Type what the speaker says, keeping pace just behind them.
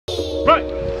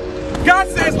God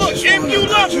says, look, if you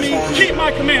love me, keep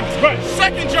my commandments. Right.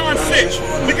 2 John 6.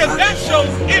 Because that shows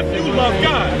if you love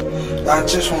God. I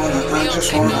wanna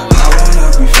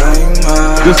be famous.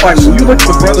 Just like when you look at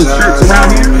the brothers' shirts around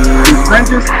here, these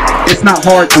fringes, it's not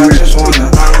hard to wear.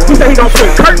 He said he gonna put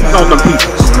curtains on them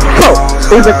people.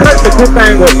 So, is a curtain a good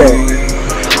thing or bad?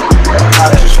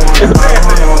 It's a bad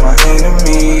thing. My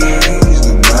enemies,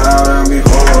 the power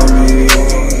before me.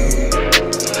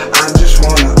 I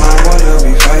wanna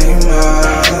be famous.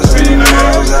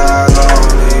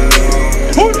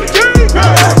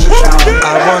 I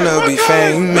wanna be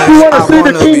famous. You want to see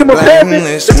the kingdom of heaven?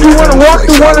 If you want to walk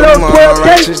through one of those 12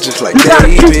 gates, just like you got to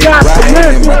keep God's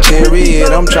riding in my commandments.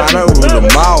 chariot, I'm trying to rule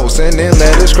them all. Sending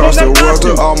letters across the world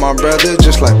to all my brothers,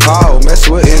 just like Paul. Mess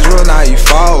with Israel, now you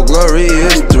fall.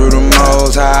 Glorious through the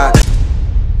Most High.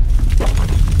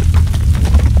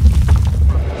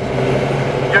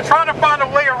 You're trying to find a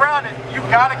way around it. You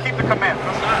got to keep the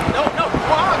commandments. No.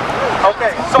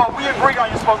 Okay, so we agree on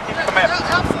you're supposed to keep the commandments.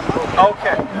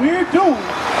 Okay. We're doing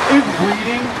is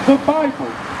reading the Bible.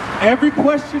 Every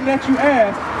question that you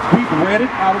ask, we've read it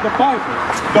out of the Bible.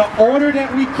 The order that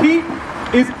we keep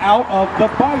is out of the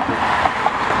Bible.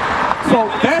 So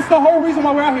that's the whole reason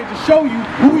why we're out here, to show you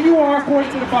who you are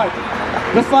according to the Bible.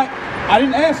 Just like, I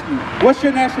didn't ask you, what's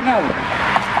your nationality?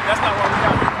 That's not what we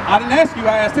got. I didn't ask you,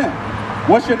 I asked him.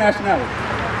 What's your nationality?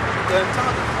 Done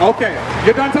talking. Okay,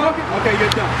 you're done talking? Okay, you're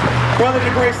done. Brother in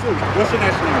the gray suit, what's your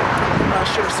nationality? I'm not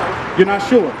sure, sir. You're not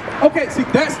sure? Okay, see,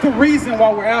 that's the reason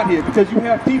why we're out here, because you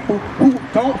have people who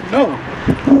don't know,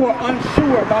 who are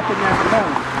unsure about their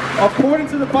nationality. According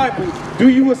to the Bible, do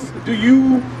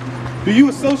you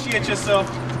associate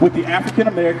yourself with the African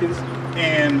Americans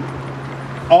and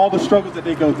all the struggles that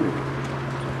they go through?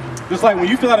 Just like when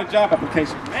you fill out a job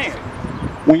application,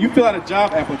 when you fill out a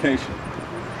job application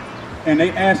and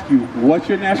they ask you what's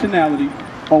your nationality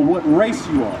or what race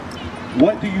you are,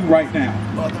 what do you write down?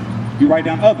 Other. You write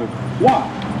down other. Why?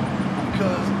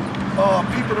 Because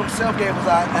people themselves gave us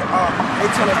they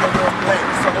tell us that we're black,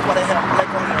 so that's why they have black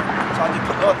on there. So I just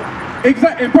put other.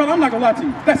 Exactly, and brother, I'm not gonna lie to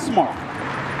you. That's smart.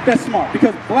 That's smart,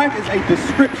 because black is a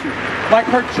description. Like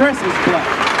her dress is black.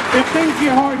 If things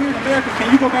get hard here in America,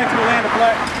 can you go back to the land of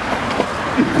black?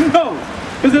 No,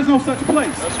 because there's no such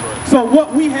place. That's right. So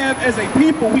what we have as a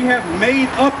people, we have made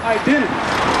up identity,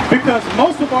 because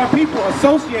most of our people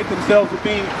associate themselves with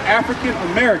being African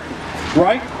American,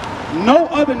 right? No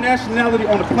other nationality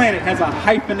on the planet has a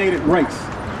hyphenated race.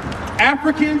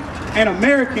 African and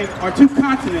American are two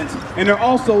continents, and they're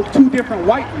also two different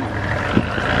white men.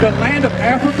 The land of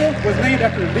Africa was named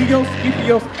after Leos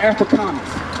Scipios Africanus.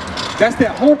 That's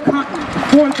that whole continent.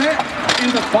 Before that,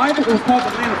 in the Bible, it was called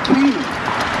the land of Canaan.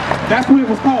 That's what it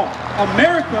was called.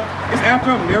 America is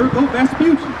after Amerigo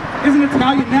Vespucci. It's an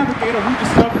Italian navigator who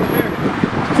discovered America.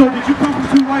 So did you come from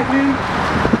two white men?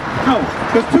 No,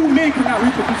 because two men cannot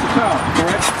reproduce a child,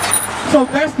 correct? So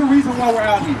that's the reason why we're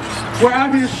out here. We're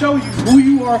out here to show you who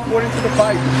you are according to the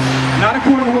Bible. Not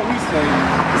according to what we say,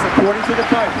 it's according to the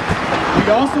Bible. We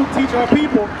also teach our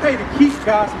people, hey, to keep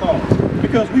God's laws.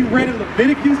 Because we read in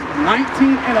Leviticus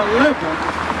 19 and 11,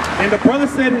 and the brother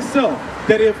said himself,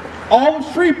 that if all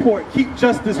of Shreveport keep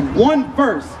just this one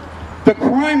verse, the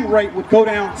crime rate would go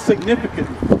down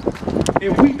significantly.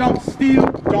 If we don't steal,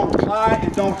 don't lie,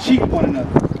 and don't cheat one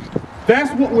another.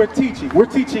 That's what we're teaching. We're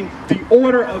teaching the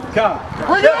order of God.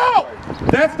 Bring it out!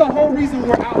 That's the whole reason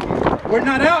we're out here. We're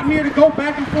not out here to go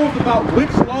back and forth about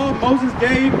which law Moses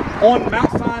gave on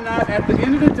Mount Sinai. At the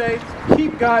end of the day,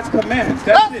 keep God's commandments.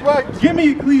 That's it. Right. Give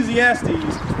me Ecclesiastes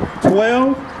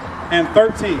 12 and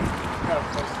 13.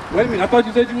 Wait a minute, I thought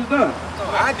you said you was done. No,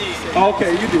 I did.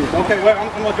 Okay, you did. Okay, well, I'm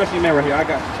gonna address your man right here. I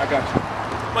got you.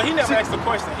 But he never asked the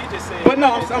question. He just said. But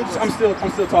no, I'm still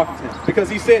talking to him, because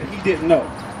he said he didn't know.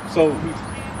 So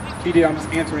he did. I'm just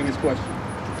answering his question.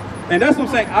 And that's what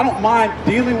I'm saying. I don't mind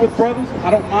dealing with brothers.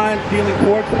 I don't mind dealing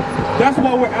cordially. That's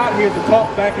why we're out here to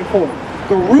talk back and forth.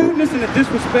 The rudeness and the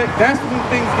disrespect, that's when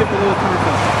things get a little turned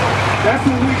up. That's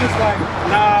when we just like,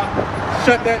 nah,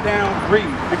 shut that down, read.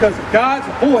 Because God's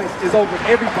voice is over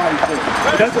everybody's voice.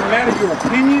 It doesn't matter your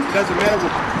opinion. It doesn't matter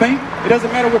what you think. It doesn't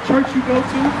matter what church you go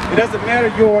to. It doesn't matter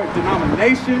your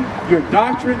denomination, your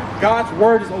doctrine. God's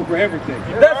word is over everything.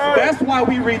 That's why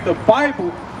we read the Bible,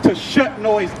 to shut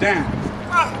noise down.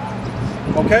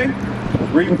 Okay?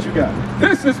 Read what you got.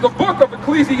 This is the book of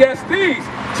Ecclesiastes,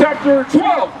 chapter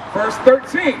 12, verse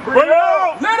 13.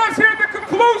 Let us hear the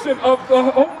conclusion of the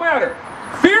whole matter.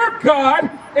 Fear God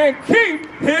and keep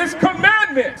his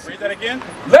commandments. Read that again.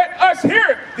 Let us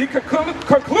hear the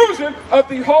conclusion of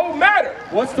the whole matter.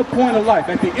 What's the point of life?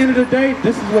 At the end of the day,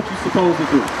 this is what you're supposed to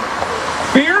do.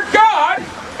 Fear God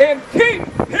and keep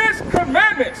his commandments.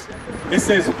 It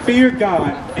says, fear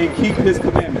God and keep his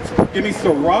commandments. Give me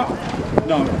Sirach.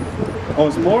 No. Oh,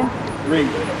 it's more? Read.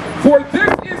 For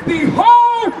this is the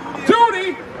whole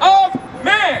duty of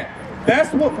man.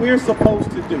 That's what we're supposed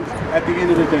to do at the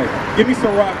end of the day. Give me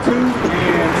Sirach 2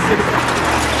 and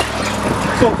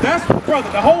 6. So that's, brother,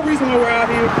 the whole reason why we're out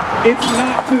here, it's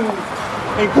not to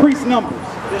increase numbers.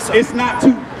 It's not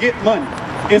to get money.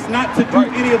 It's not to do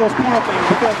any of those carnal things,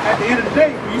 because at the end of the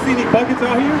day, you see any buckets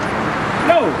out here?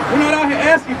 No, we're not out here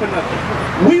asking for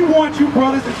nothing. We want you,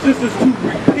 brothers and sisters, to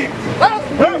repent.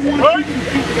 We want you to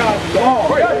keep God's law.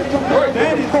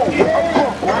 That is it.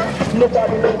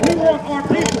 We want our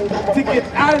people to get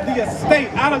out of the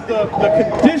estate, out of the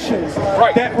conditions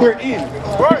that we're in.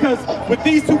 Because with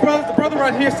these two brothers, the brother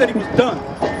right here said he was done.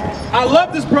 I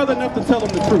love this brother enough to tell him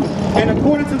the truth. And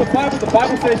according to the Bible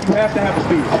says you have to have a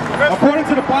beard. According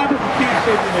to the Bible, you can't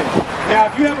shave your head. Now,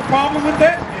 if you have a problem with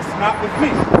that, it's not with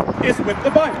me. It's with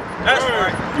the Bible. That's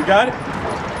right. You got it?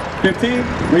 15,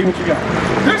 read what you got.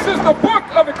 This is the book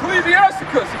of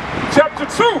Ecclesiasticus, chapter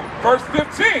 2, verse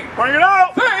 15. Bring it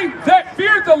out. They that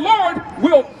fear the Lord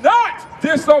will not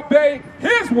disobey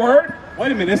his word.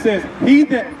 Wait a minute, it says, he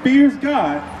that fears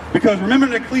God, because remember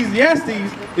in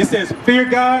Ecclesiastes, it says, fear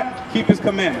God, keep his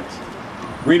commandments.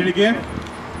 Read it again.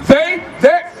 They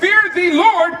that fear the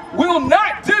Lord will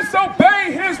not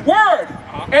disobey his word,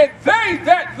 and they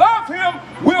that love him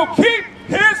will keep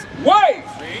his ways.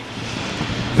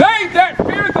 They that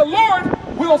fear the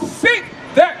Lord will seek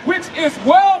that which is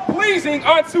well-pleasing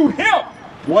unto him.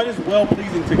 What is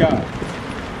well-pleasing to God?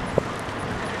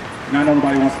 Now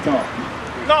nobody wants to talk.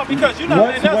 No, because you're not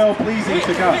what's well-pleasing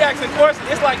to God? We asking questions.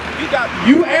 It's like you got.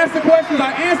 You ask the questions,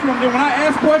 I answer them. Then when I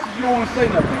ask questions, you don't want to say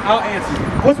nothing. I'll answer you.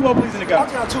 What's well-pleasing to God?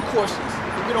 I got 2 questions,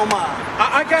 if you don't mind.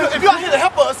 I got. If you're out here to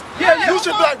help us, you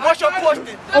should be like, what's your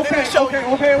question? Okay.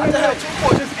 I just have 2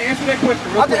 questions. Just answer that question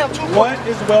real quick. I have 2 questions. What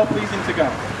is well-pleasing to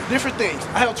God? Different things.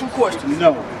 I have 2 questions.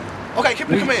 No. Okay, keep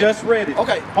it We command. just read it.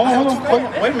 Okay. Hold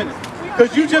on. Wait a minute.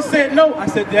 Because you just said no. I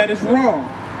said that is wrong.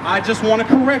 I just want to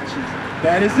correct you.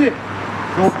 That is it.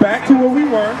 Go back to where we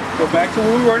were. Go back to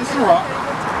where we were in Sirach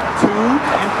 2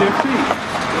 and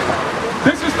 15.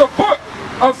 This is the book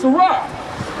of Sirach,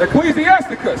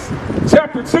 Ecclesiasticus,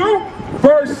 chapter 2,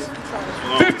 verse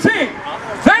 15.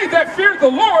 They that fear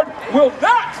the Lord will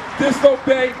not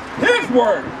disobey his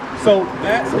word. So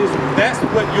that's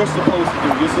what you're supposed to do.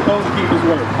 You're supposed to keep his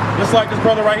word. Just like this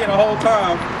brother right here the whole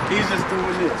time, he's just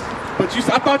doing this. But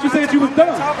I thought you said you was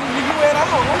done.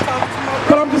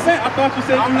 But I'm just saying, I thought you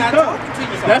said you was done.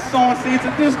 That's sowing seeds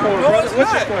of discord, brother. What's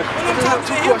your question? I'm talking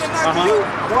to you, not to you.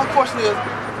 One question is,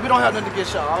 we don't have nothing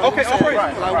against y'all. Okay, I'll praise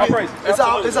you. I'll praise you. It's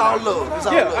all love.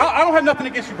 I don't have nothing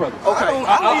against you, brother. Okay. I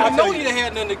don't even know you to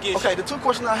have nothing against you. Okay, the 2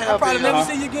 questions I have. I'll probably never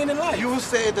see you again in life. You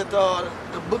said that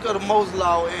the book of the Moses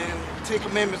Law and 10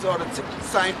 Commandments are the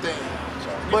same thing.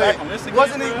 But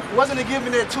wasn't it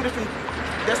given at 2 different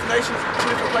destinations, 2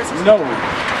 different places? No.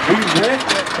 We read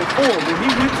that before. When he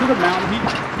went to the mountain,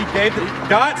 he gave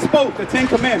God spoke the 10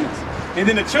 Commandments. And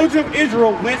then the children of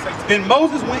Israel went, then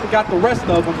Moses went and got the rest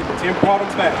of them and brought them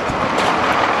back.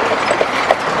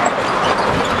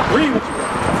 Read what you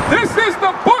got. This is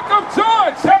the book of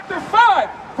John, chapter 5,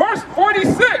 verse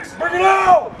 46. Bring it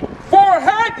out. For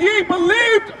had ye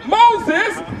believed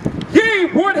Moses, ye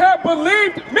would have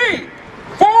believed me,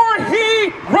 for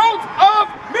he wrote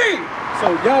of me.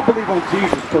 So y'all believe on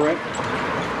Jesus, correct?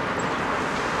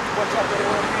 What chapter?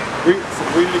 Read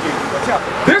it again. What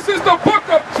chapter? This is the book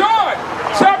of John,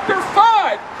 chapter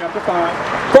 5, Chapter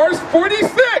 5. verse 46.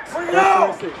 Verse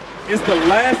 46. It's the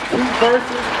last 2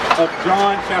 verses of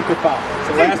John chapter 5.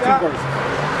 It's the last 2 verses.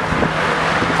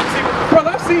 See,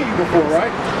 brother, I've seen you before,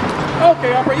 right? Okay,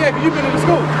 I'll pray. Yeah, you've been in the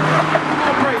school.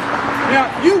 I'll pray.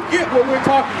 Now, you get what we're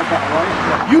talking about,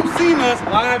 right? You've seen us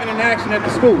live and in action at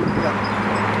the school.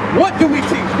 What do we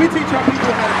teach? We teach our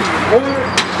people how to be in order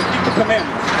to keep the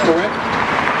commandments, correct?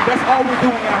 That's all we're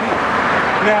doing out here.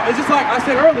 Now, it's just like I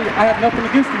said earlier, I have nothing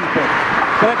against these brothers.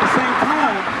 But at the same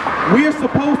time, we're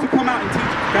supposed to come out and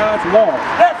teach God's law.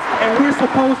 And we're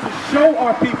supposed to show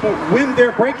our people when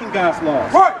they're breaking God's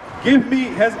laws. Right. Give me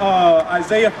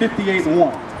Isaiah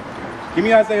 58:1. Give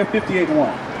me Isaiah 58:1.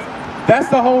 That's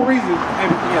the whole reason.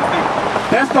 Thank you.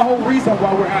 That's the whole reason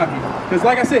why we're out here. Because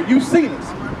like I said, you've seen us.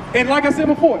 And like I said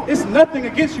before, it's nothing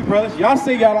against you, brothers. Y'all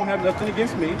say y'all don't have nothing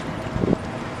against me.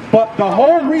 But the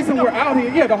whole reason we're out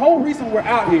here, the whole reason we're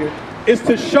out here is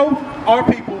to show our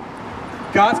people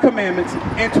God's commandments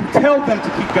and to tell them to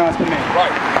keep God's commandments.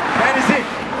 Right. That is it.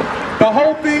 The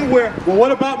whole thing where, well,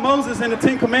 what about Moses and the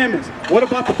 10 Commandments? What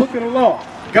about the book of the law?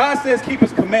 God says keep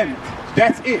his commandments.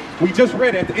 That's it. We just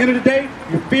read it. At the end of the day,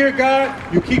 you fear God,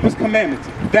 you keep his commandments.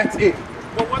 That's it.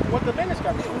 Well, what the lineage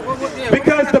got to do?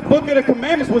 Because the book of the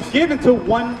commandments was given to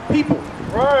one people.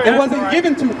 Right. It wasn't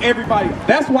given to everybody.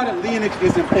 That's why the lineage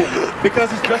is important.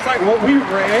 Because it's just like what we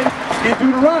read in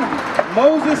Deuteronomy.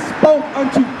 Moses spoke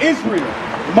unto Israel.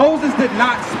 Moses did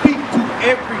not speak to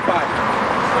everybody.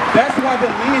 That's why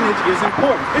the lineage is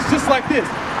important. It's just like this.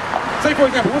 Say, for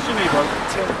example, what's your name, bro?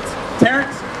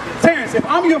 Terrence. Terrence, if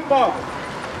I'm your father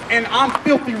and I'm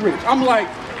filthy rich, I'm like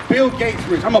Bill Gates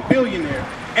rich, I'm a billionaire,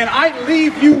 and I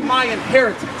leave you my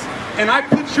inheritance, and I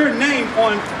put your name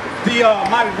on the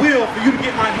my will for you to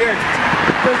get my inheritance,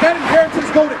 does that inheritance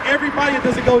go to everybody or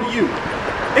does it go to you?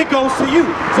 It goes to you.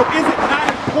 So is it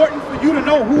not important for you to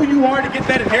know who you are to get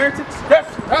that inheritance? That's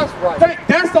right.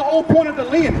 That's the whole point of the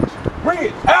lineage. Bring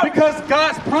it out. Because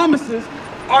God's promises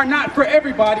are not for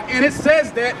everybody, and it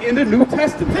says that in the New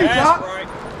Testament. That's right.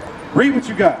 Read what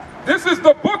you got. This is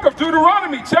the book of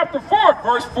Deuteronomy, chapter 4,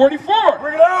 verse 44.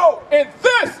 Bring it out. And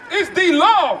this is the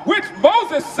law which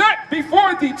Moses set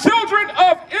before the children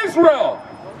of Israel.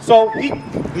 So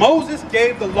Moses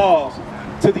gave the laws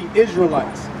to the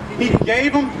Israelites. He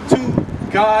gave them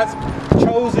to God's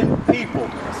chosen people.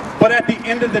 But at the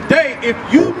end of the day, if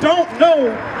you don't know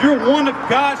you're one of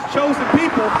God's chosen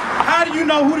people, how do you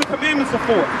know who the commandments are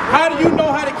for? How do you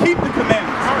know how to keep the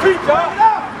commandments?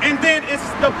 And then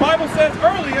the Bible says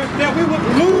earlier that we would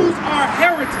lose our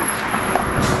heritage.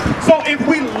 So if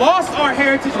we lost our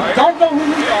heritage, we don't know who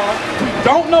we are, we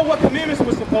don't know what commandments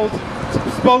we're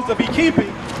supposed to be keeping,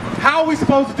 how are we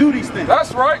supposed to do these things?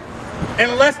 That's right.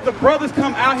 Unless the brothers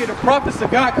come out here, the prophets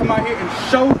of God come out here and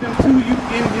show them to you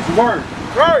in his word.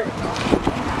 Right.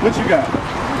 What you got?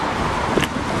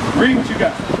 Read what you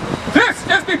got. This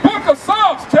is the book of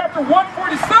Psalms, chapter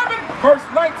 147, verse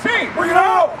 19. Bring it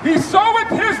out. He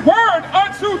showeth his word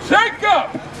unto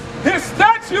Jacob, his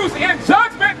statutes in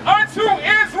judgment unto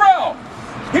Israel.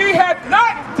 He had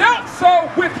not dealt so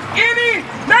with any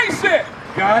nation.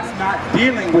 God's not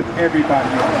dealing with everybody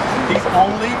else. He's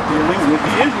only dealing with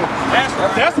the Israelites.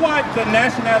 That's why the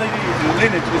nationality and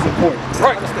lineage is important.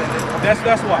 Right.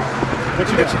 That's why. What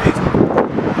you got?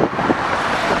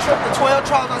 The 12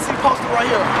 tribes I see posted right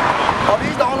here. Are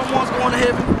these the only ones going to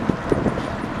heaven?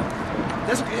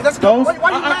 That's Those, why you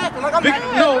laughing? Like I'm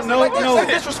laughing. No.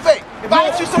 That's disrespect. If I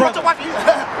ask you so much, why can you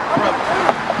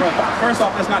Brother, first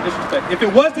off, that's not disrespect. If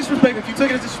it was disrespect, if you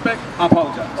took it as disrespect, I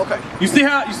apologize. Okay. You see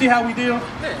how we deal?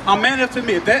 Yeah. I'm man enough to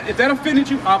admit if that offended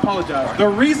you, I apologize. Right. The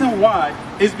reason why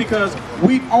is because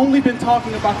we've only been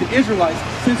talking about the Israelites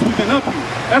since we've been up here.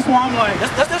 That's why I'm like,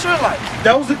 that's the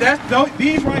Israelites.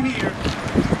 These right here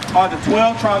are the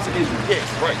 12 tribes of Israel.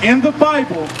 Yes, right. In the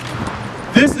Bible,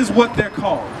 this is what they're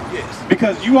called. Yes.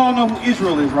 Because you all know who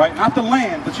Israel is, right? Not the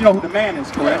land, but you know who the man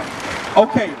is, correct?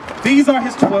 Okay, these are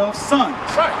his 12 sons.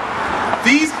 Right.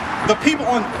 The people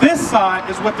on this side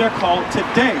is what they're called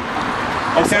today.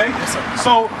 Okay? Yes, sir.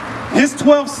 So his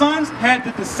 12 sons had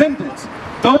the descendants.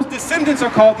 Those descendants are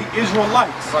called the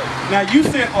Israelites. Right. Now you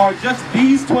said, are just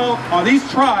these 12, are these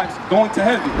tribes going to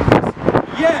heaven?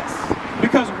 Yes.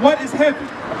 Because what is heaven?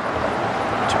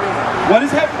 What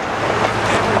is heaven?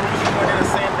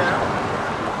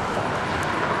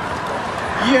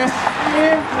 Yes,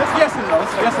 yes and no,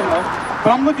 yes and no.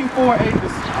 But I'm looking for a distinct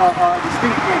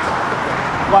answer.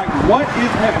 Like, what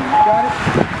is heaven? You got it?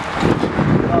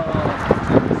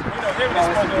 Heaven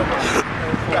is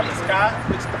you got the sky,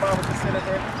 which the Bible considers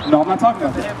heaven. No, I'm not talking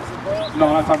about The that. heavens above. No,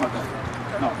 I'm not talking about that.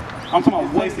 No, I'm talking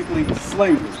about basically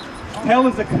slavery. Hell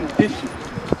is a condition.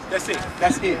 That's it.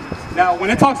 That's it. Now, when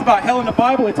it talks about hell in the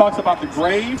Bible, it talks about the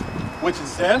grave, which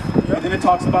is death, and then it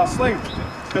talks about slavery.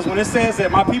 Because when it says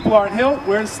that my people are in hell,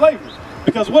 we're in slavery.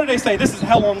 Because what do they say? This is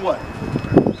hell on what?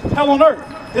 Hell on earth.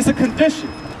 It's a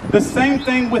condition. The same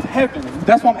thing with heaven.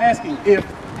 That's what I'm asking. If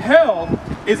hell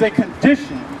is a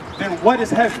condition, then what is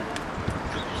heaven?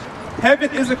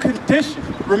 Heaven is a condition.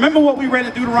 Remember what we read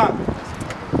in Deuteronomy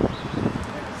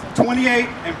 28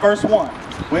 and verse 1.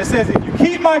 Where it says, if you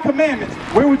keep my commandments,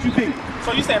 where would you be?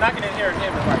 So you're saying I can inherit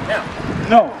heaven right now?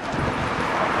 No.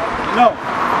 No.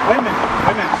 Wait a minute.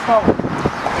 Stop.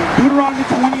 In Deuteronomy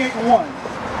 28 and 1,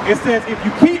 it says, if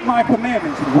you keep my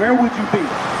commandments, where would you be?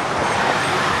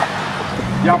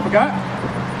 Y'all forgot?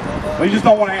 Or you just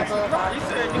don't want to answer? You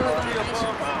said you would be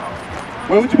above all.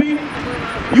 Where would you be?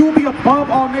 You will be above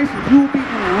all nations. You will be in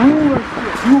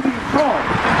rulership. You will be in charge.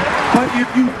 But if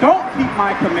you don't keep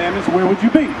my commandments, where would you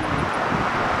be?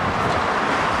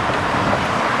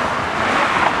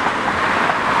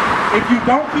 If you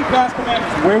don't keep God's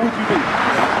commandments, where would you be?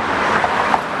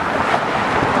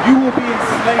 You will be in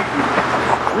slavery.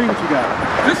 Read what you got.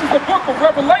 This is the book of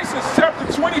Revelation, chapter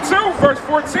 22, verse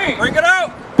 14. Bring it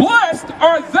out. Blessed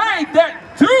are they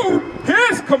that do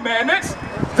his commandments,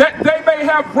 that they may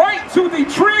have right to the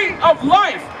tree of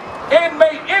life, and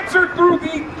may enter through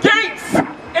the gates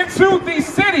into the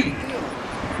city.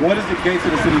 What is the gates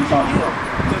of the city you're talking about?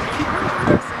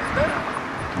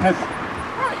 Heaven.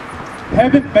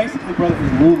 Heaven, basically, brother,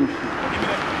 is rulership.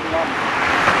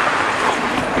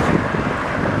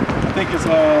 I think it's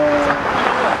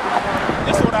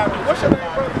That's what I mean. What's your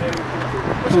name, brother?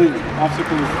 Kalil. Officer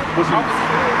Kalil. What's your name?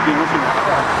 Yeah, what's your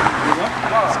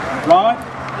name? Rod?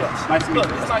 Yes. Nice to meet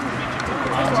you. It's nice to meet you too.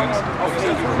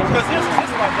 Because this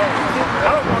is my goal.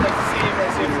 I don't want to see him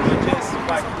as if we're just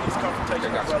like these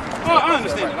confrontations. Oh, I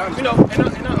understand that. You know,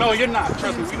 no, you're not.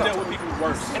 Trust me, we've dealt with people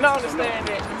worse. And I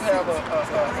understand that you have a way of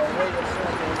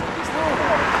doing these things.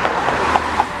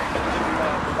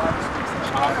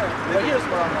 But here's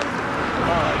what I'm going to do.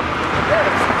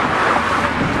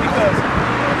 Because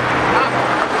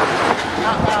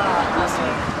I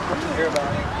see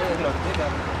everybody.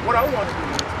 What I want to do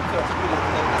is because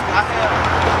I have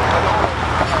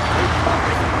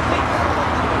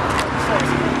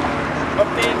of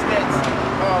things that's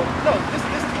no, this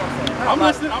is what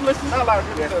I'm saying. I'm listening. Not a lot of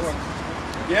people.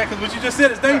 Yeah, because what you just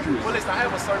said is dangerous. Well, listen, I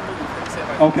have a certain movie.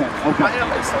 Okay. I have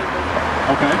a certain movie.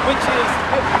 Okay. Which is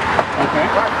okay.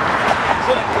 Right.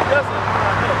 But it doesn't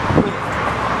line up with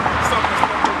something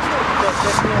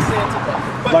that's being said today.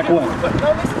 But like what? But no,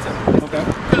 listen to me. Okay.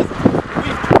 Because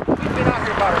we've been out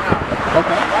here about an hour.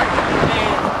 Okay. Right?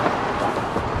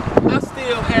 And I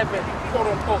still haven't quote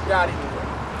unquote got anywhere.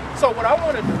 So what I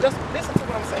want to do, just listen to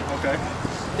what I'm saying. Okay.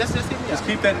 Just hear me out. Just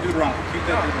keep that in Deuteronomy. Keep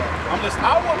that in Deuteronomy. I'm listening.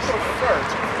 I would prefer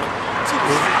to sit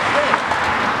down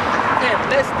and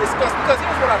let's discuss, because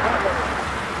here's what I don't want to do.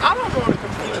 I don't want to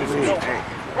confuse you.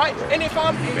 Right? And if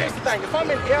I'm, here's the thing, if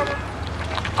I'm in error,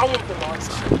 I want the Lord to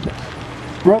show me.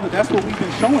 Brother, that's what we've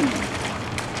been showing you.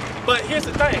 But here's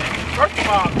the thing. First of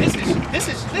all, this is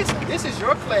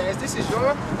your class, this is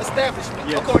your establishment,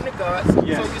 yes. according to God.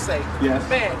 Yes. So you say, yes.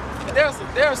 Man, there's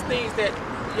things that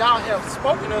y'all have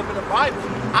spoken of in the Bible.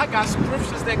 I got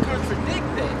scriptures that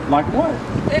contradict that. Like what?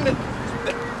 And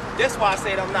that's why I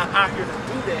said I'm not out here to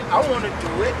do that. I want to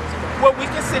do it where we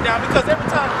can sit down, because every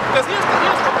time, because here's what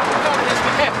has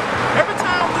been happening. Every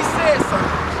time we said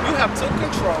something, you have took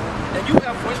control and you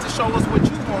have went to show us what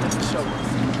you wanted to show us.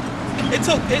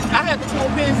 I had to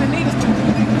pull pins and needles to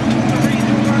read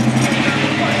the word.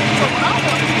 So what I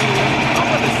want to do is, I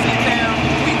want to sit down,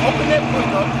 we open that book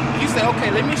up, you say, okay,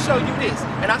 let me show you this.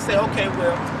 And I say, okay,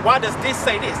 well, why does this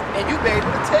say this? And you be able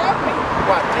to tell me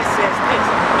why this says this.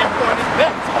 And point it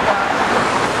back to God.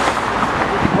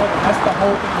 Brother, that's the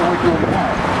whole thing that we're doing now.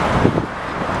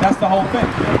 That's the whole thing.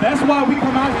 That's why we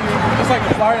come out here, just like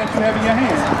the flyer that you have in your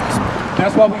hand.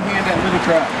 That's why we hand that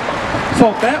literature out.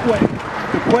 So that way,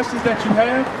 the questions that you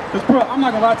have, because bro, I'm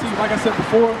not gonna lie to you, like I said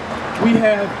before, we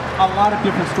have a lot of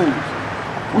different schools.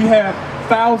 We have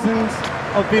thousands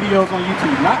of videos on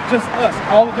YouTube, not just us,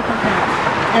 all the different parents.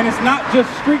 And it's not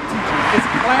just street teaching, it's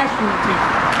classroom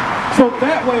teaching. So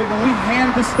that way, when we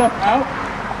hand this stuff out,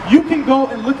 you can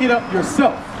go and look it up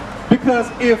yourself.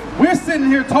 Because if we're sitting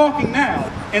here talking now,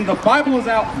 and the Bible is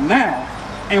out now,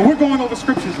 and we're going over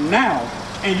scriptures now,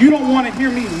 and you don't want to hear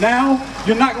me now,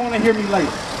 you're not going to hear me later.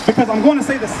 Because I'm going to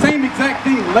say the same exact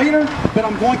thing later that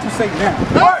I'm going to say now.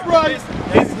 That's right.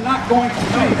 It's not going to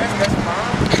change. That's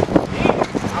fine.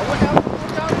 I would have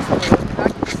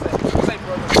say,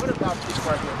 brother, what about this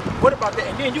right here? What about that?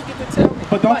 And then you get to tell me.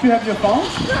 But don't you have your phone?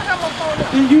 Yeah, I have my phone now.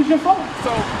 Then use your phone.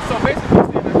 So basically you're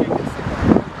saying I can't get sick.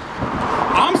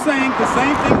 I'm saying the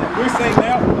same thing that we're saying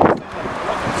now.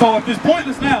 So if it's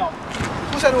pointless now,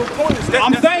 Who said it was pointless?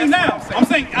 I'm saying now. I'm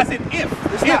saying, I said if.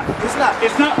 It's not. It's not.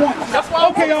 It's not pointless. That's why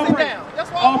okay, I want to sit down.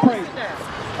 That's why I want to sit down.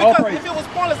 Because if it was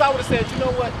pointless, I would have said, you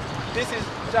know what? This is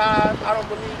jive. I don't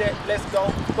believe that. Let's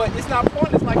go. But it's not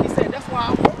pointless, like he said. That's why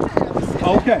I want to have this sit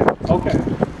down. Okay. That's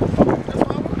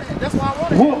why I want to have. That's why I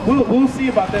want to. We'll see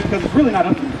about that, because it's really not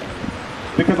up to me.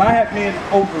 Because I have men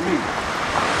over me.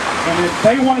 And if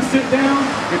they want to sit down,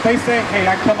 if they say, hey,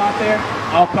 I come out there,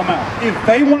 I'll come out. If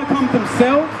they want to come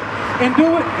themselves and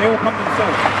do it, they will come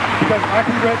themselves. Because like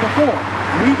we read before,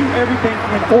 we do everything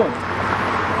in order.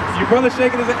 Your brother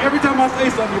shaking his head. Every time I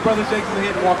say something, your brother shakes his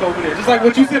head and walk over there. Just like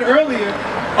what you said earlier.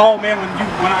 Oh man, when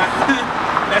I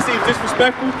that seems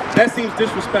disrespectful. That seems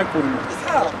disrespectful to me.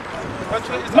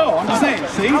 No, I'm just saying.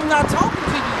 See, I'm not talking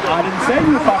to you. I didn't say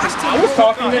you were talking. I was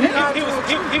talking to him.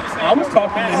 I was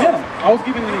talking to him. I was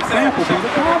giving an example.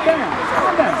 Calm down.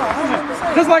 Calm down.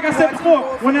 Because like I said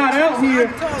before, we're not out here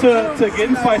to get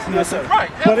in fights and nothing.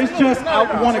 Right. But it's just,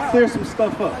 I want to clear some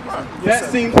stuff up. That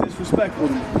seems disrespectful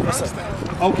to me.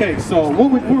 Okay, so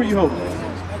what were you hoping?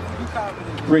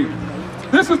 Read.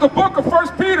 This is the book of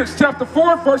 1 Peter, chapter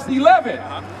 4, verse 11.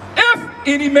 If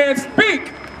any man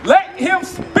speak, let him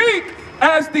speak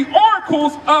as the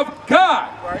oracles of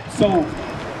God. So,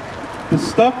 the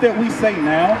stuff that we say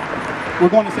now, we're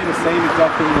going to say the same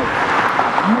exact thing later.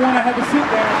 You want to have a sit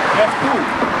down, that's cool.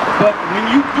 But when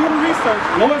you do the research,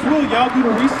 Lord's will, y'all do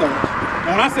the research.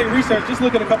 And when I say research, just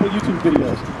look at a couple of YouTube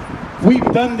videos. We've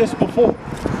done this before.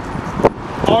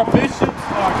 Our bishops,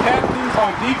 our captains,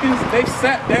 our deacons, they've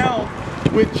sat down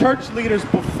with church leaders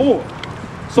before.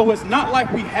 So it's not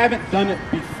like we haven't done it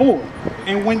before.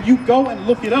 And when you go and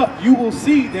look it up, you will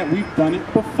see that we've done it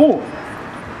before.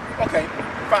 Okay,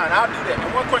 fine, I'll do that.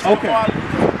 And one question before I leave.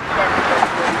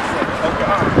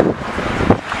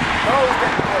 Those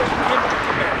that give the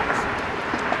commandments,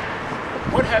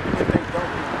 what happens if they don't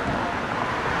do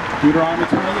it? Deuteronomy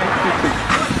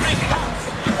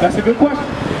 28:15. That's a good question.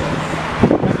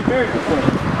 That's a very good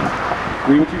question.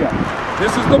 Read what you got.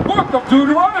 This is the book of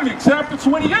Deuteronomy, chapter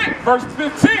 28, verse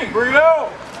 15. Bring it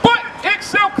on. But it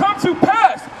shall come to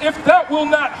pass, if thou wilt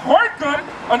not hearken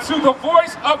unto the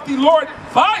voice of the Lord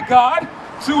thy God,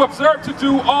 to observe to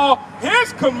do all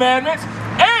his commandments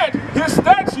and his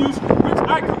statutes, which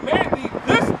I command thee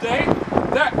this day,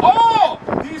 that all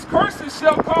these curses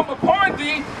shall come upon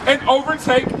thee and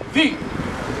overtake thee.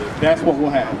 That's what will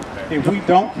happen. If we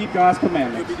don't keep God's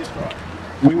commandments,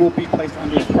 we will be placed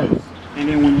under a curse. And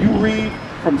then when you read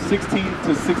from 16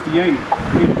 to 68,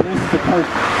 it lists the curse.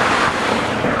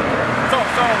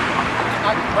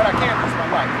 But I can't lose my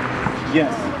life.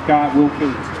 Yes, God will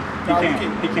kill you.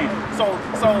 He can. So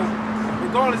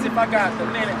regardless if I got the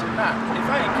lineage or not, if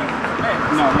I ain't keeping the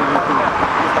commandments. No,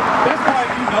 that's why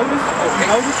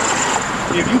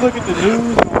if you look at the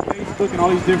news on Facebook and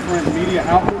all these different media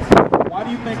outlets, why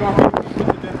do you think our people get put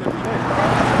to death every day?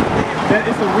 That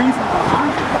is the reason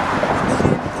behind it.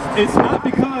 It's not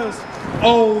because,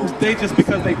 just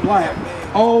because they black.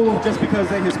 Just because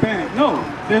they Hispanic. No,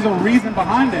 there's a reason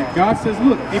behind that. God says,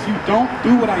 look, if you don't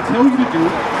do what I tell you to do,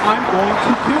 I'm going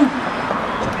to kill you.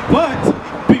 But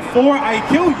before I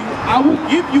kill you, I will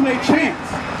give you a chance.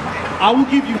 I will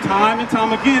give you time and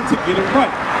time again to get it right.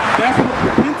 That's what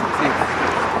repentance is.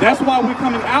 That's why we're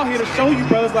coming out here to show you,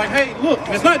 brothers, like, hey, look,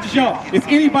 and it's not just y'all. It's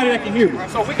anybody that can hear me.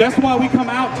 That's why we come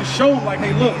out to show them, like,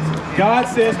 hey, look, God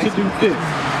says to do this.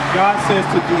 God says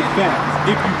to do that.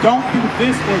 If you don't do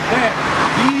this or that,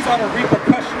 these are the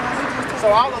repercussions.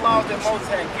 So all the laws that Moses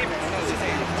had given,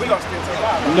 we're going to still take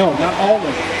out. No, not all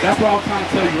of it. That's what I was trying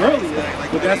to tell you earlier.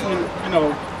 But that's when,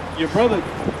 your brother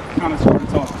kind of started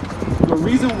talking. The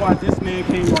reason why this man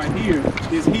came right here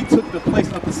is he took the place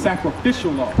of the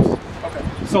sacrificial laws. Okay.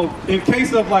 So in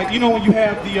case of when you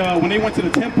have when they went to the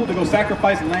temple to go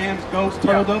sacrifice lambs, goats,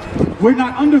 turtle doves, we're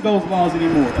not under those laws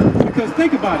anymore. Because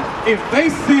think about it, if they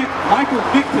sent Michael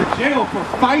Vick to jail for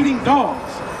fighting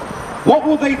dogs, what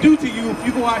will they do to you if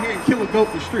you go out here and kill a goat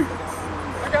in the street?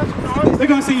 They're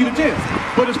going to send you to jail.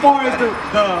 But as far as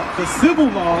the civil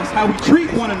laws, how we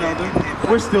treat one another,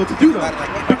 we're still to do that.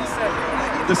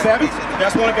 The Sabbath,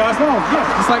 that's one of God's laws. Yes,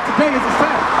 just like today is the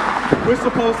Sabbath. We're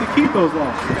supposed to keep those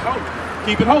laws.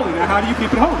 Keep it holy. Now, how do you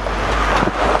keep it holy?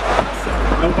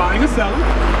 No buying or selling.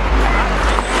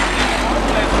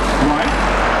 Right.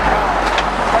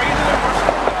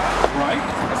 Right.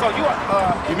 So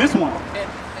you missed one.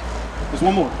 There's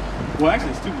one more. Well,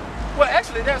 actually, it's two more. Well,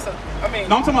 actually, no,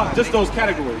 I'm talking about just those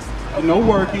categories. No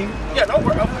working. Yeah, no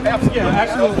working. Absolutely. Yeah,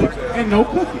 absolutely. And no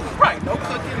cooking. Right, no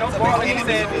cooking, no boiling. He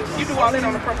said you do all that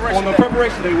on the preparation day. On the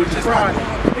preparation day, which is Friday.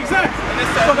 Exactly.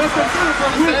 So that's what I'm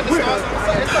saying.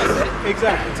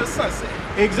 Exactly. To sunset.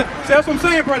 Exactly. So that's what I'm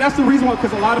saying, bro. That's the reason why,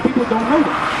 because a lot of people don't know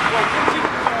that. Well, we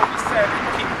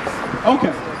Sabbath keepers.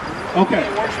 Okay.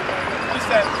 We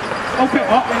Sabbath keepers. Okay.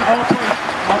 And all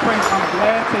praise. I'm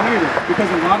glad to hear that, because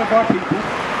a lot of our people,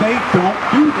 they don't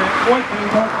do that, or they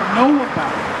don't know about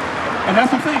it. And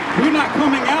that's what I'm saying. We're not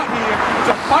coming out here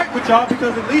to fight with y'all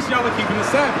because at least y'all are keeping the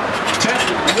Sabbath. That's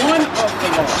one of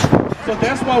the laws. So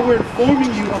that's why we're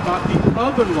informing you about the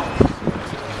other laws.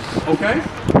 Okay?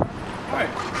 All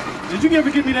right. Did you ever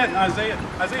give me that in Isaiah?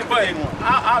 Isaiah 58:1.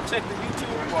 I'll check the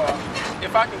YouTube.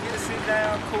 If I can get a sit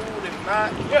down, cool. If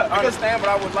not, I understand, but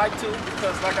I would like to,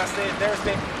 because like I said, there's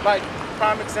things like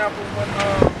prime example when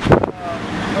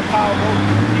Paul wrote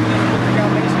even in the book of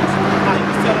Galatians, how he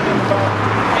was telling them about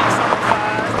being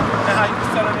circumcised, and how he was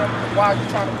telling them why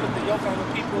you're trying to put the yoke on the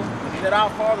people that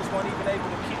our fathers weren't even able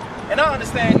to keep. And I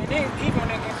understand, and then even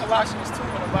in Colossians 2,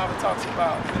 when the Bible talks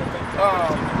about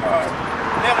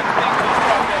none of the things he's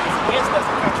taught that is against us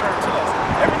and contrary to us.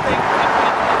 Everything in that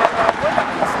law was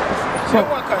against us. It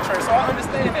wasn't contrary, so I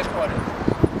understand that part of it.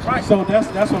 Right. So that's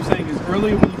what I'm saying is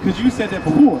earlier, because you said that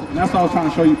before, and that's what I was trying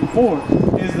to show you before,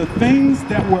 is the things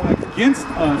that were against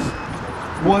us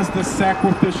was the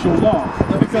sacrificial law.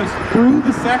 Because through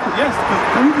the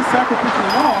sacrificial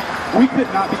law, we could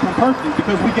not become perfect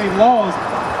because we gave laws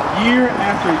year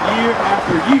after year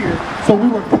after year, so we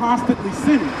were constantly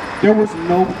sinning. There was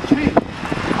no change.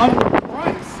 Under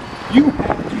Christ, you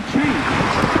have to change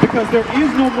because there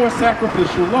is no more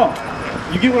sacrificial law.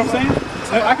 You get what I'm saying?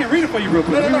 I can read it for you real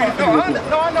quick. No,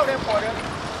 I know that part of it.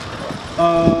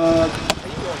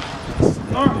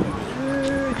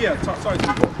 Sorry.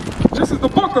 This is the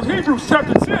book of Hebrews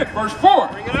chapter 10, verse 4.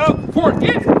 Bring it up. For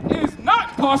it is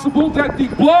not possible that the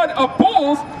blood of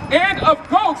bulls and of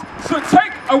goats should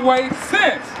take away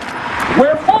sins.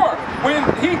 Wherefore, when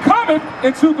he cometh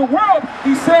into the world,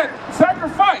 he said,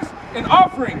 sacrifice and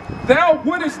offering thou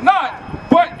wouldest not,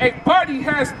 but a body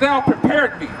hast thou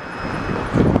prepared me.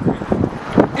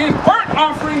 In burnt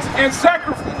offerings and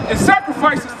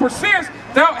sacrifices for sins,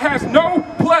 thou hast no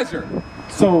pleasure.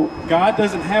 So God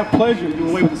doesn't have pleasure in doing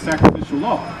away with the sacrificial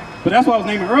law. But that's what I was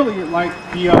naming earlier, like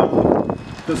the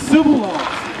civil laws,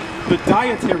 the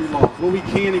dietary laws, what we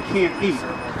can and can't eat,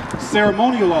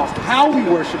 ceremonial laws, how we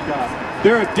worship God.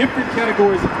 There are different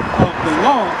categories of the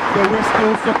law that we're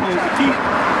still supposed to keep.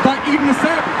 Like even the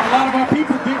Sabbath. A lot of our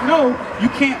people didn't know you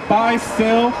can't buy,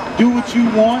 sell, do what you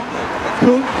want,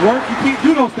 cook, work. You can't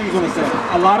do those things on the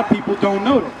Sabbath. A lot of people don't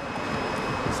know that.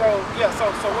 So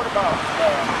what about the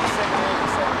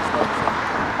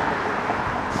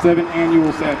 7 annual Sabbaths? 7 annual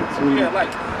Sabbaths. Yeah,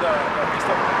 like the Feast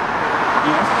of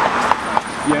Yes.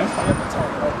 Yes. We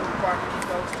required to keep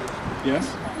those too? Yes.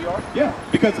 We are? Yeah.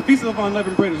 Because the Feast of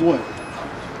Unleavened Bread is what? The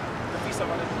Feast of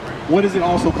Unleavened Bread. What is it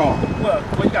also called? Well,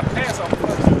 you got Passover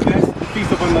first. That's the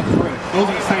Feast of Unleavened Bread. Those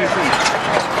are the same thing.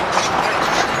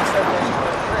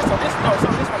 So this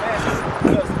one asks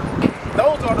because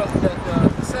those are the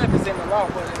Sabbaths in the law,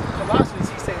 but in Colossians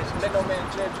he says, let no man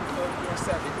judge you for your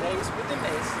Sabbath days within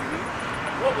this.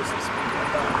 What was he speaking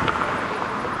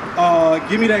about?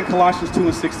 Give me that in Colossians 2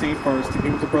 and 16 first to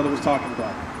get what the brother was talking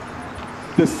about.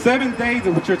 The 7 days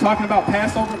of what you're talking about,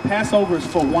 Passover is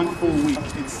for 1 full week.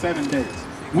 It's 7 days.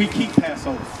 We keep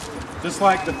Passover. Just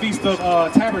like the Feast of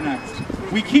Tabernacles.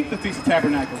 We keep the Feast of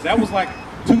Tabernacles. That was like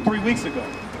 2-3 weeks ago.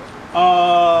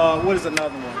 What is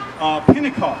another one?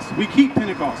 Pentecost. We keep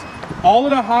Pentecost. All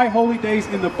of the high holy days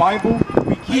in the Bible,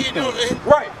 we keep them.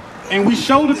 Right. And we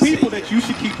show the people that you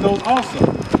should keep those also. I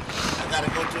gotta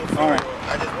go to a floor. All right.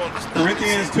 I just want to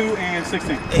Corinthians 2 and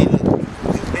 16.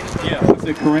 Yeah. I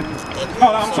said Corinthians.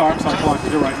 Oh, I'm sorry.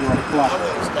 Colossians. You're right.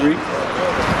 Colossians. Read.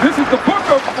 This is the book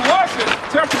of Colossians,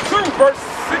 chapter 2, verse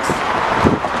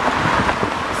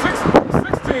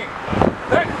 16.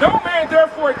 Let no man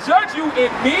therefore judge you in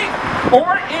meat,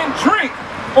 or in drink,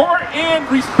 or in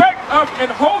respect of an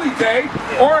holy day,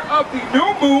 or of the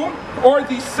new moon, or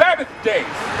the Sabbath days.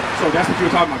 So that's what you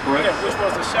were talking about, correct? Yeah, which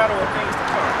was the shadow of things to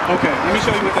come. Okay, let me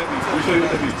show you what that means.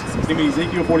 Give me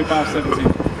Ezekiel 45:17.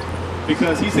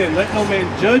 Because he said, let no man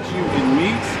judge you in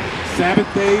meats,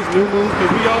 Sabbath days, new moons,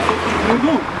 because we also keep new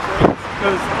moons.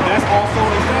 Because that's also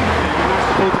a Sabbath day. You're not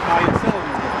supposed to buy and sell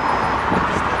anything.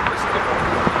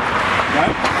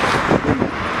 Right?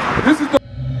 This is the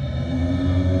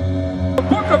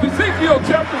book of Ezekiel,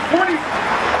 chapter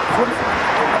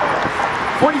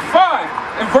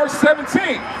 45 and verse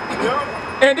 17.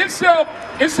 And it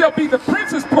shall be the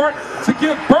prince's part to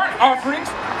give burnt offerings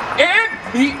and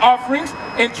meat offerings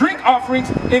and drink offerings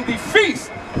in the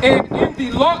feast and in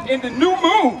the new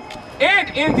moon and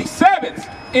in the Sabbaths,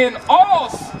 in all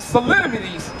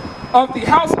solemnities of the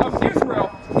house of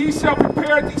Israel. He shall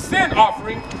prepare the sin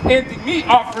offering and the meat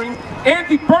offering and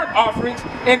the burnt offerings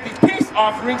and the peace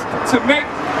offerings to make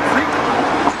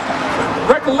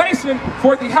recollection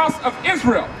for the house of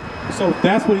Israel. So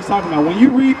that's what he's talking about. When you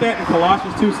read that in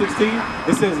Colossians 2:16,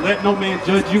 it says, let no man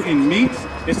judge you in meats.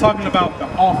 It's talking about the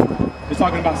offering. It's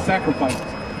talking about sacrifices.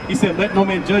 He said, let no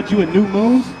man judge you in new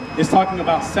moons. It's talking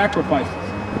about sacrifices.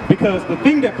 Because the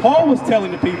thing that Paul was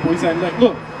telling the people, he said,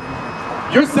 look,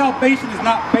 your salvation is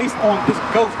not based on this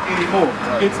goat anymore.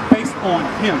 It's based on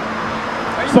him.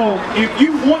 So if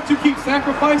you want to keep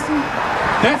sacrificing,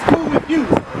 that's cool with you.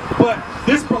 But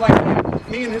this, like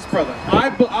me and his brother, I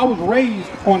was raised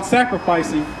on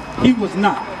sacrificing. He was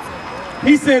not.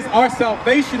 He says our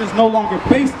salvation is no longer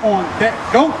based on that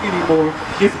goat anymore.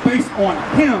 It's based on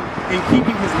him and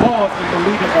keeping his laws and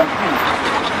believing on him.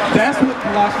 That's what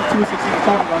Colossians 2:16 is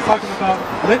talking about. It's talking about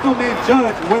let no man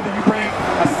judge whether you bring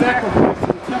a sacrifice to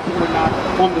the temple or not,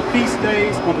 on the feast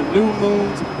days, on the new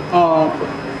moons,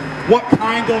 what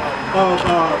kind of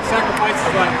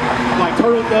sacrifices, like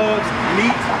turtle doves,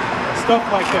 meat, stuff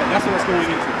like that. That's what it's going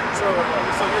into. So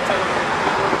you're telling me what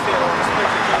we said on the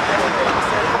scripture,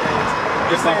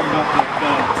 It's talking about the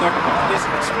sacrifice. This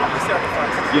is strictly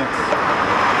sacrifices. Yes.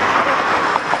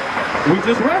 We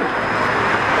just read it.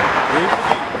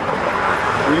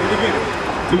 Read it again.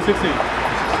 2:16.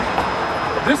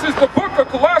 This is the book of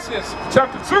Colossians,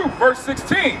 chapter 2, verse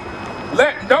 16.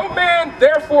 Let no man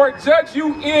therefore judge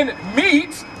you in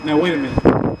meat. Now wait a minute.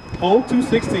 Hold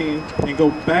 2:16 and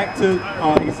go back to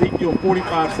Ezekiel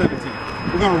 45:17.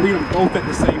 We're going to read them both at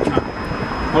the same time.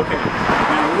 Okay.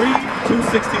 Now read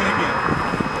 2:16 again.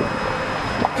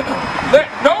 Let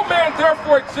no man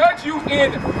therefore judge you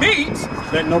in meat.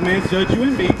 Let no man judge you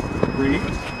in meat. Read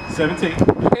 17.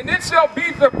 And it shall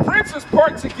be the prince's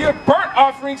part to give burnt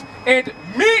offerings and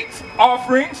meat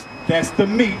offerings. That's the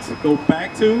meat. Go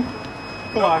back to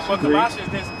Colossians. But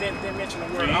Colossians didn't mention the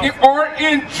word offering. Or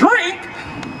in drink.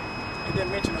 It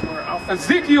didn't mention the word offering.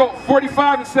 Ezekiel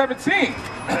 45:17.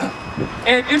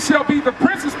 And it shall be the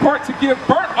prince's part to give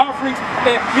burnt offerings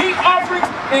and meat offerings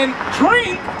and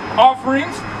drink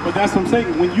offerings. But that's what I'm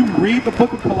saying. When you read the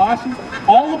book of Colossians,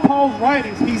 all of Paul's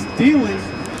writings, he's dealing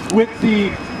with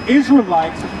the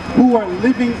Israelites who are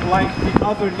living like the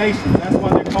other nations. That's why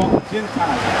they're called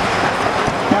Gentiles.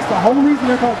 That's the whole reason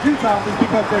they're called Gentiles, is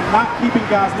because they're not keeping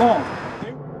God's laws.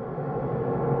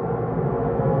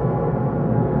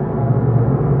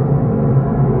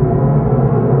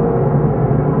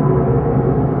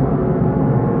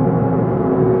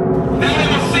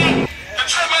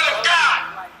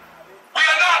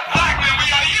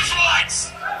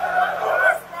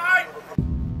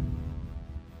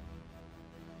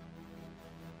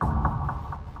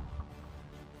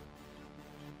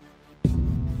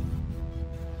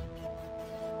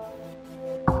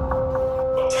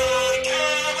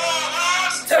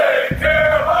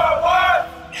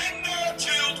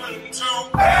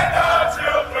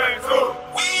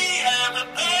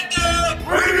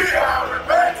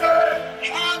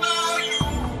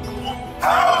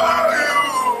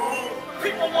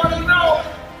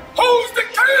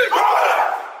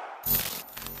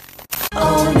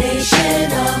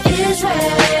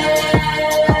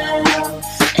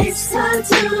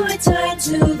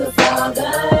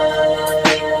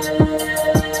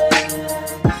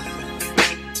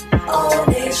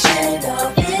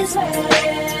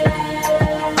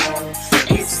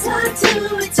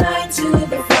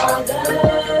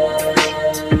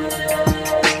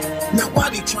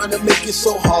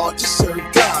 So hard to serve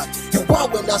God. And why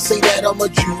when I say that I'm a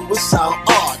Jew, it sound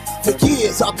odd? For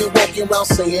years I've been walking around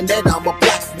saying that I'm a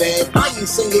black man. I ain't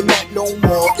saying that no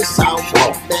more, it sound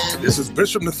wrong, man. This is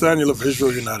Bishop Nathaniel of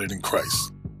Israel United in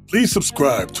Christ. Please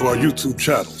subscribe to our YouTube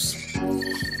channels.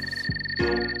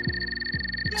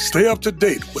 Stay up to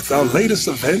date with our latest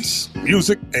events,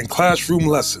 music, and classroom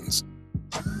lessons.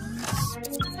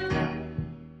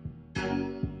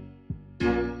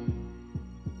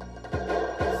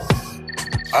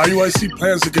 IUIC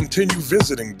plans to continue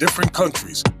visiting different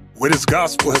countries where this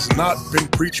gospel has not been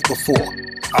preached before.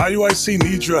 IUIC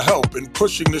needs your help in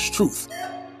pushing this truth.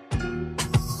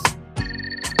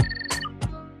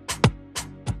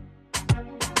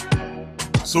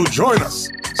 So join us.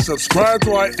 Subscribe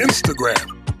to our Instagram,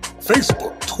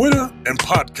 Facebook, Twitter, and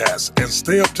podcast, and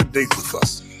stay up to date with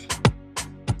us.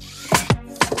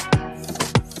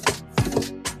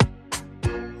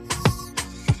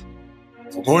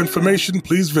 For more information,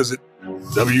 please visit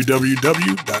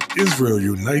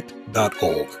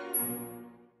www.IsraelUnite.org.